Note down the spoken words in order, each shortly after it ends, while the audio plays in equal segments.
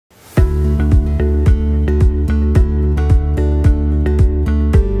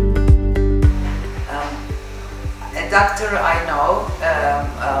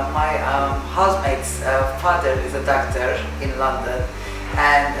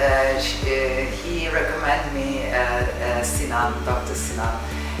he recommended me Dr. Sinan,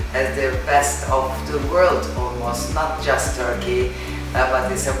 as the best of the world almost, not just Turkey,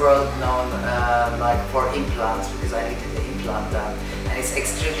 but it's a world known like for implants, because I needed the implant done. And it's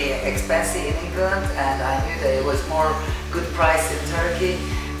extremely expensive in England, and I knew that it was more good price in Turkey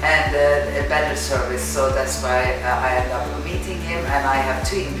and a better service, so that's why I ended up meeting him, and I have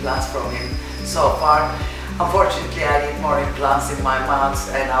 2 implants from him so far. Unfortunately, I need more implants in my mouth,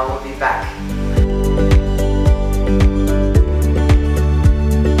 and I will be back.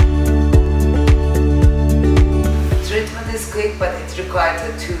 Treatment is quick, but it required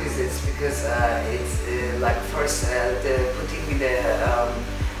 2 visits, because it's like first putting the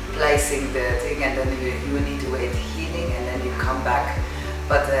placing the thing, and then you need to wait healing, and then you come back.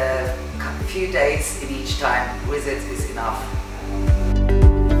 But a few days in each time visit is enough.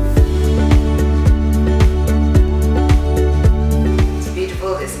 It's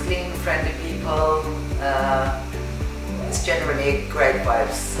beautiful, it's clean, friendly people. It's generally great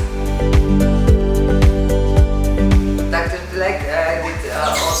vibes. Dr. Dilek did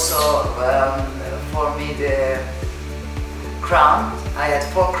also for me the crown. I had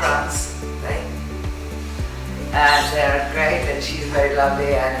 4 crowns. And they're great, and she's very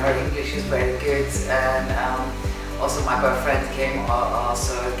lovely, and her English is very good, and also my boyfriend came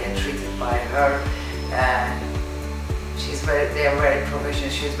also get treated by her, and they're very professional.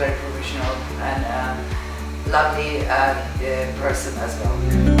 She's very professional and lovely person as well.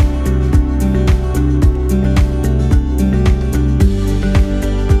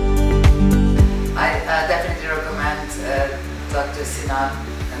 I definitely recommend Dr. Sinan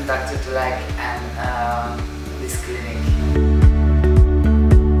and Dr. Dilek and this clinic.